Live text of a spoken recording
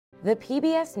The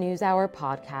PBS NewsHour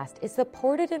podcast is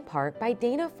supported in part by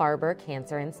Dana-Farber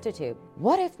Cancer Institute.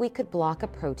 What if we could block a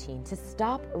protein to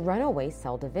stop runaway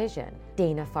cell division?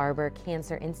 Dana-Farber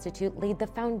Cancer Institute laid the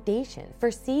foundation for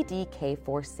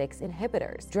CDK4/6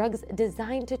 inhibitors, drugs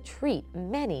designed to treat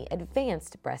many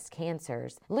advanced breast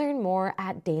cancers. Learn more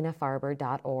at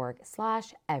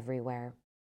danafarber.org/everywhere.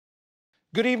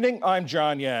 Good evening, I'm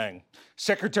John Yang.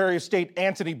 Secretary of State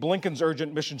Antony Blinken's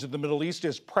urgent mission to the Middle East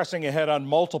is pressing ahead on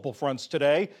multiple fronts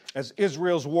today as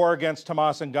Israel's war against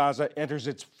Hamas in Gaza enters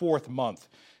its fourth month.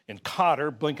 In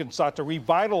Qatar, Blinken sought to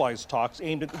revitalize talks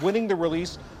aimed at winning the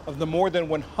release of the more than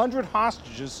 100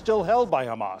 hostages still held by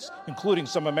Hamas, including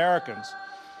some Americans.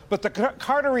 But the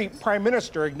Qatari prime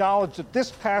minister acknowledged that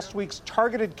this past week's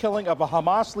targeted killing of a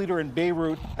Hamas leader in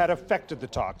Beirut had affected the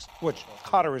talks, which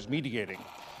Qatar is mediating.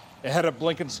 Ahead of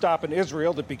Blinken's stop in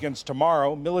Israel that begins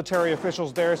tomorrow, military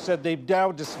officials there said they've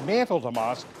now dismantled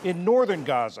Hamas in northern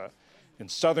Gaza. In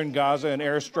southern Gaza, an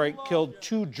airstrike killed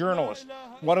 2 journalists,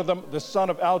 one of them the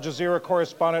son of Al Jazeera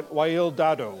correspondent Wael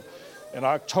Dado. An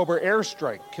October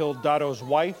airstrike killed Dado's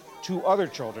wife, 2 other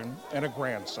children, and a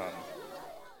grandson.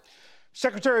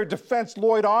 Secretary of Defense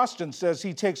Lloyd Austin says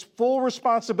he takes full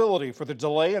responsibility for the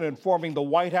delay in informing the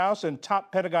White House and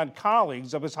top Pentagon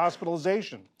colleagues of his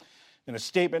hospitalization. In a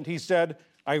statement, he said,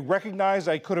 "I recognize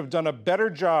I could have done a better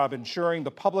job ensuring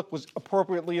the public was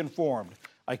appropriately informed.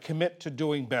 I commit to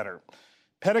doing better."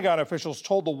 Pentagon officials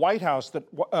told the White House that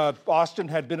Austin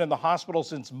had been in the hospital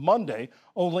since Monday,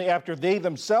 only after they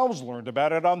themselves learned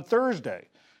about it on Thursday.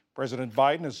 President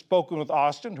Biden has spoken with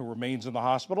Austin, who remains in the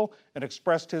hospital, and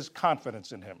expressed his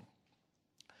confidence in him.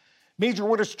 Major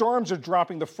winter storms are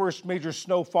dropping the first major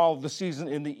snowfall of the season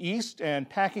in the east and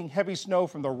packing heavy snow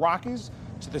from the Rockies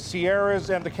to the Sierras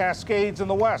and the Cascades in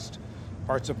the west.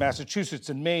 Parts of Massachusetts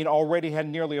and Maine already had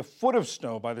nearly a foot of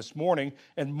snow by this morning,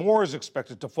 and more is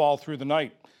expected to fall through the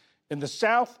night. In the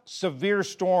south, severe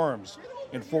storms.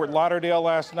 In Fort Lauderdale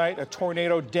last night, a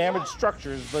tornado damaged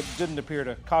structures but didn't appear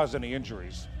to cause any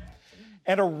injuries.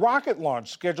 And a rocket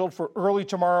launch scheduled for early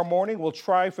tomorrow morning will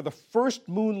try for the first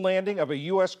moon landing of a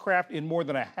U.S. craft in more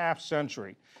than a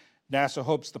half-century. NASA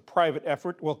hopes the private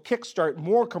effort will kickstart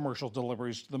more commercial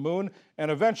deliveries to the moon and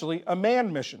eventually a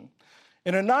manned mission.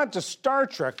 In a nod to Star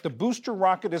Trek, the booster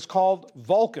rocket is called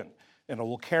Vulcan, and it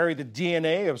will carry the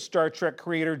DNA of Star Trek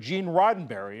creator Gene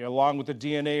Roddenberry, along with the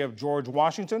DNA of George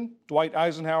Washington, Dwight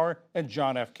Eisenhower, and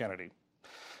John F. Kennedy.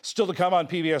 Still to come on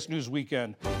PBS News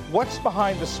Weekend, what's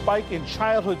behind the spike in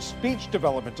childhood speech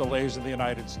development delays in the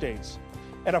United States?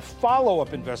 And a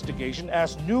follow-up investigation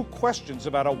asks new questions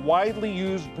about a widely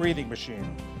used breathing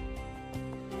machine.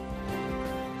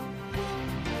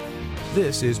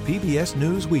 This is PBS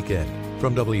News Weekend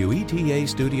from WETA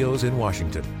Studios in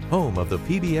Washington, home of the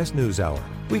PBS NewsHour,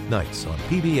 weeknights on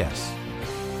PBS.